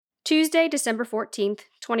Tuesday, December 14th,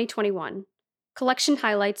 2021. Collection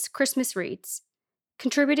highlights Christmas Reads.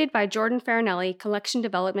 Contributed by Jordan Farinelli, Collection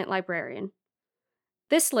Development Librarian.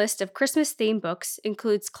 This list of Christmas-themed books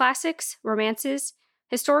includes classics, romances,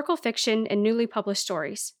 historical fiction, and newly published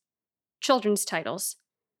stories. Children's titles: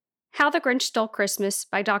 How the Grinch Stole Christmas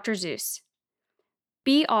by Dr. Seuss,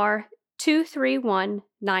 BR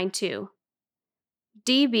 23192,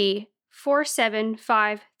 DB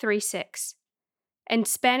 47536, and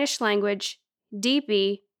Spanish language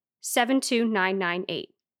DB 72998.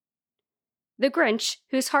 The Grinch,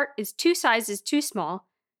 whose heart is 2 sizes too small,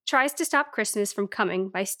 tries to stop Christmas from coming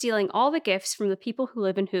by stealing all the gifts from the people who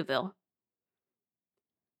live in Whoville.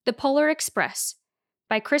 The Polar Express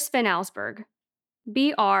by Chris Van Allsburg,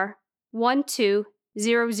 BR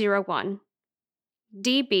 12001,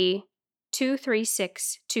 DB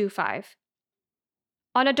 23625.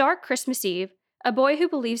 On a dark Christmas Eve, a boy who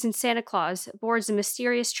believes in Santa Claus boards a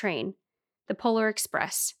mysterious train, the Polar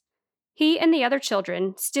Express. He and the other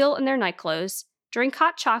children, still in their nightclothes, drink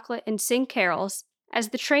hot chocolate and sing carols as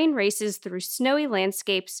the train races through snowy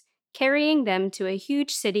landscapes, carrying them to a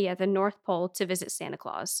huge city at the North Pole to visit Santa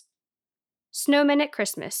Claus. Snowmen at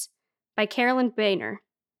Christmas by Carolyn Boehner,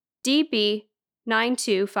 DB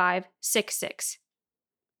 92566.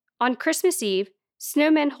 On Christmas Eve,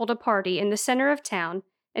 snowmen hold a party in the center of town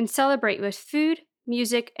and celebrate with food,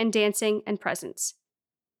 music, and dancing and presents.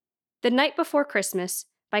 The Night Before Christmas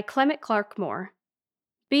by Clement Clark Moore,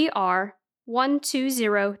 BR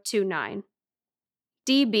 12029,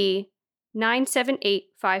 DB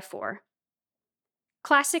 97854.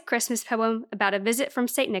 Classic Christmas poem about a visit from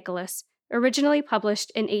St. Nicholas, originally published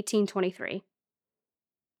in 1823.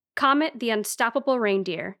 Comet the Unstoppable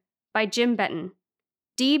Reindeer by Jim Benton,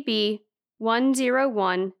 DB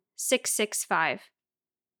 101665.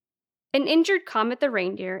 An injured Comet the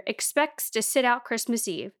reindeer expects to sit out Christmas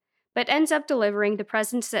Eve, but ends up delivering the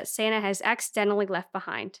presents that Santa has accidentally left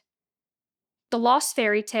behind. The Lost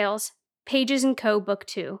Fairy Tales, Pages & Co. Book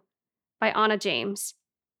 2, by Anna James,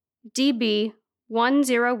 DB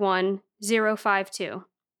 101052.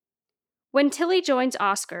 When Tilly joins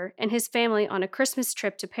Oscar and his family on a Christmas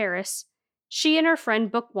trip to Paris, she and her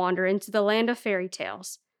friend book-wander into the land of fairy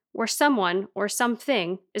tales, where someone or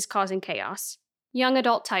something is causing chaos. Young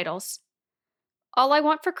adult titles: All I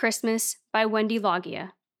Want for Christmas by Wendy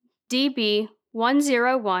Logia, DB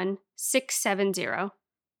 101670.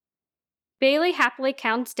 Bailey happily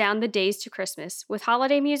counts down the days to Christmas with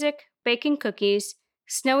holiday music, baking cookies,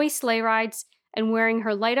 snowy sleigh rides, and wearing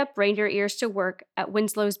her light-up reindeer ears to work at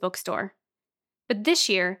Winslow's bookstore. But this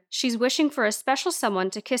year, she's wishing for a special someone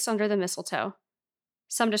to kiss under the mistletoe.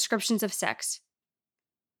 Some descriptions of sex.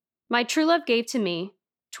 My True Love Gave to Me,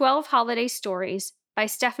 12 Holiday Stories by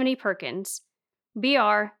Stephanie Perkins,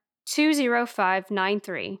 BR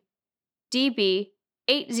 20593, DB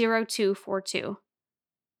 80242.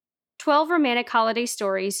 12 romantic holiday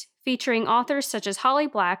stories featuring authors such as Holly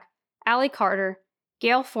Black, Allie Carter,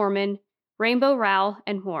 Gail Forman, Rainbow Rowell,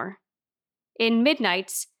 and more. In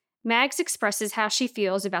Midnights, Mags expresses how she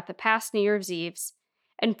feels about the past New Year's Eves,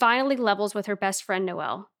 and finally levels with her best friend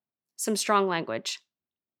Noelle. Some strong language.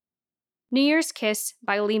 New Year's Kiss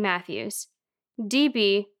by Lee Matthews,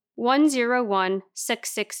 DB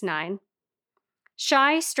 101669.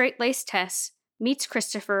 Shy, straight-laced Tess meets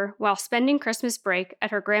Christopher while spending Christmas break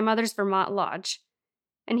at her grandmother's Vermont lodge,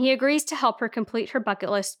 and he agrees to help her complete her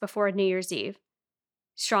bucket list before New Year's Eve.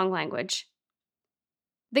 Strong language.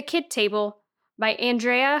 The Kid Table by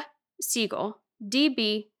Andrea Siegel,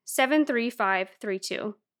 DB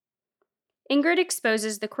 73532. Ingrid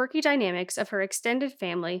exposes the quirky dynamics of her extended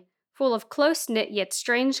family, full of close-knit yet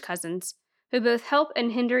strange cousins, who both help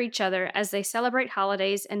and hinder each other as they celebrate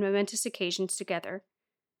holidays and momentous occasions together.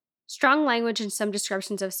 Strong language and some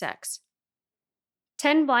descriptions of sex.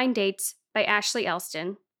 10 Blind Dates by Ashley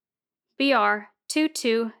Elston, BR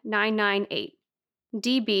 22998,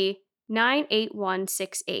 DB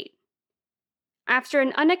 98168. After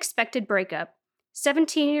an unexpected breakup,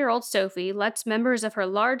 17-year-old Sophie lets members of her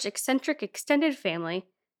large, eccentric extended family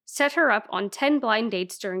set her up on 10 blind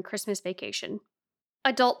dates during Christmas vacation.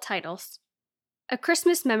 Adult titles: A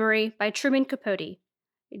Christmas Memory by Truman Capote,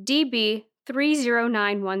 DB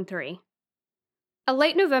 30913. A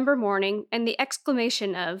late November morning and the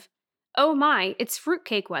exclamation of, "Oh my, it's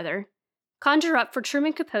fruitcake weather," conjure up for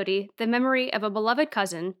Truman Capote the memory of a beloved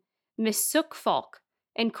cousin, Miss Sook Falk,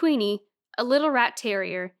 and Queenie, a little rat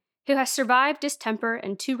terrier who has survived distemper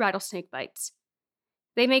and 2 rattlesnake bites.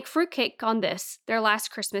 They make fruitcake on this, their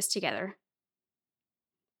last Christmas together.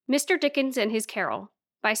 Mr. Dickens and His Carol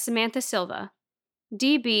by Samantha Silva,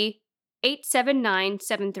 DB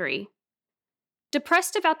 87973.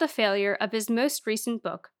 Depressed about the failure of his most recent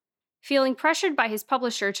book, feeling pressured by his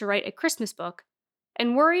publisher to write a Christmas book,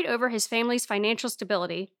 and worried over his family's financial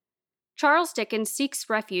stability, Charles Dickens seeks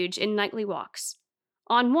refuge in nightly walks.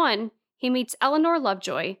 On one, he meets Eleanor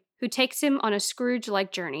Lovejoy, who takes him on a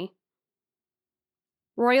Scrooge-like journey.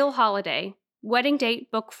 Royal Holiday, Wedding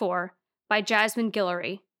Date Book 4 by Jasmine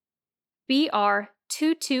Guillory, BR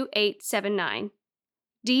 22879,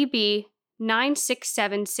 DB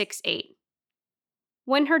 96768.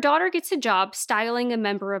 When her daughter gets a job styling a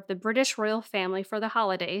member of the British royal family for the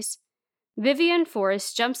holidays, Vivian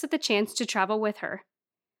Forrest jumps at the chance to travel with her.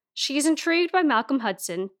 She is intrigued by Malcolm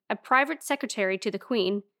Hudson, a private secretary to the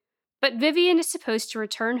Queen, but Vivian is supposed to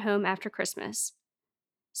return home after Christmas.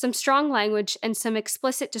 Some strong language and some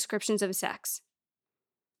explicit descriptions of sex.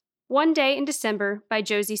 One Day in December by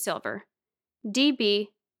Josie Silver, DB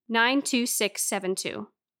 92672.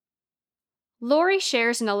 Lori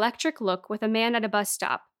shares an electric look with a man at a bus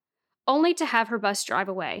stop, only to have her bus drive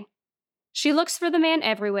away. She looks for the man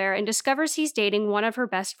everywhere and discovers he's dating one of her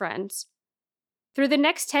best friends. Through the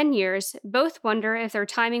next 10 years, both wonder if their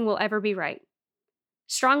timing will ever be right.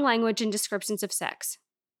 Strong language and descriptions of sex.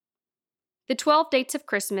 The 12 Dates of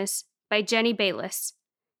Christmas by Jenny Bayliss,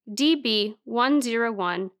 DB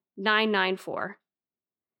 101994.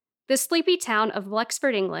 The sleepy town of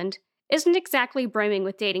Wexford, England, isn't exactly brimming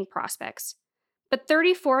with dating prospects, but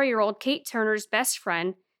 34-year-old Kate Turner's best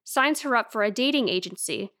friend signs her up for a dating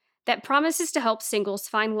agency that promises to help singles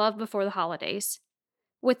find love before the holidays.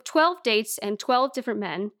 With 12 dates and 12 different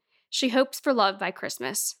men, she hopes for love by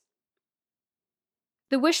Christmas.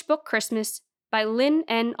 The Wish Book Christmas by Lynn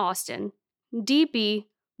N. Austin, DB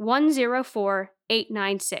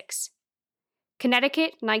 104896.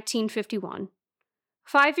 Connecticut, 1951.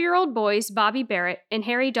 5-year-old boys Bobby Barrett and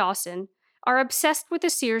Harry Dawson are obsessed with the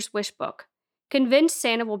Sears Wish Book, convinced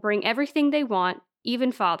Santa will bring everything they want,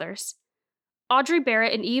 even fathers. Audrey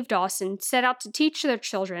Barrett and Eve Dawson set out to teach their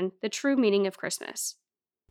children the true meaning of Christmas.